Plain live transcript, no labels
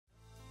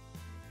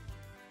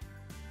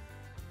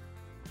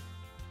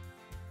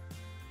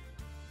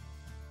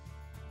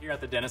Here at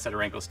the dentist at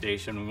Orenco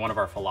Station, one of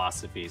our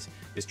philosophies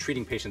is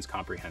treating patients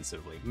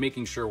comprehensively,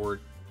 making sure we're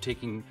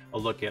taking a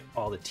look at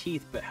all the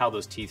teeth, but how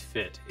those teeth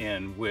fit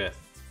in with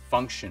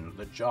function,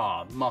 the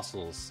jaw,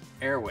 muscles,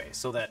 airway,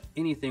 so that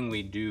anything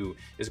we do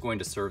is going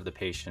to serve the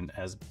patient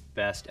as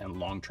best and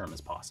long-term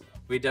as possible.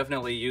 We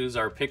definitely use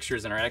our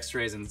pictures and our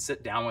x-rays and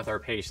sit down with our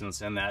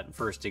patients in that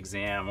first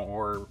exam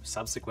or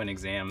subsequent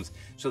exams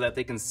so that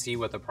they can see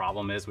what the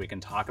problem is. We can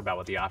talk about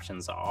what the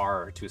options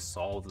are to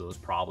solve those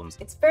problems.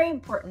 It's very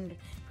important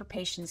for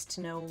patients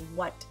to know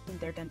what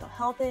their dental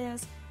health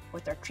is,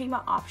 what their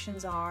treatment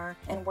options are,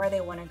 and where they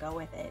want to go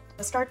with it.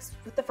 It starts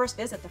with the first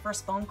visit, the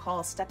first phone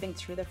call, stepping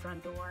through the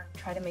front door.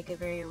 Try to make a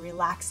very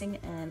relaxing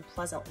and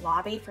pleasant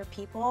lobby for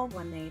people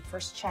when they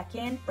first check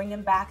in. Bring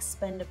them back,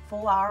 spend a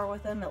full hour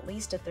with them, at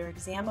least at their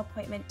exam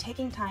appointment,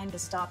 taking time to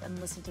stop and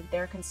listen to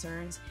their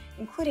concerns,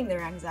 including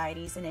their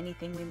anxieties and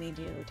anything we may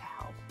do to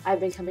help. I've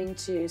been coming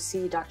to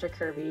see Dr.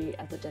 Kirby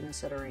at the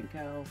dentist at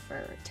Orenco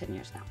for 10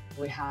 years now.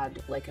 We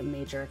had like a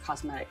major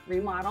cosmetic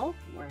remodel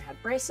where I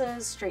had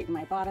braces, straightened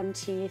my bottom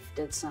teeth,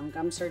 did some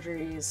gum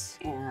surgeries,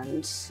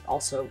 and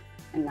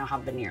now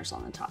have veneers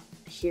on the top.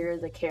 Here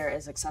the care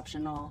is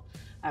exceptional.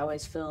 I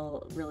always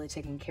feel really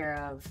taken care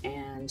of,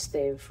 and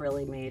they've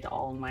really made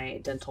all my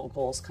dental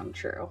goals come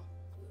true.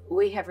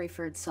 We have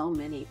referred so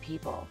many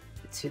people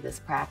to this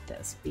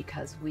practice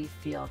because we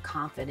feel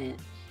confident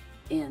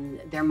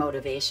in their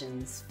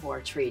motivations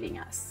for treating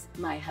us.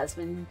 My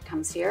husband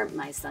comes here,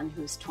 my son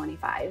who's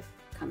 25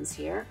 comes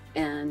here,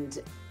 and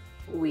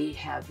we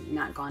have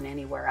not gone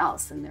anywhere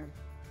else, and they're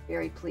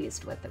very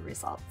pleased with the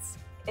results.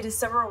 It is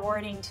so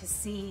rewarding to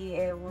see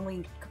when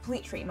we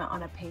complete treatment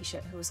on a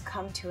patient who has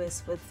come to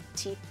us with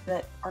teeth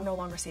that are no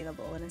longer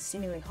savable in a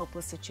seemingly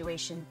hopeless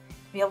situation,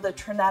 be able to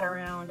turn that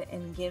around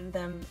and give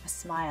them a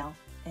smile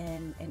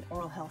and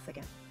oral health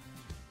again.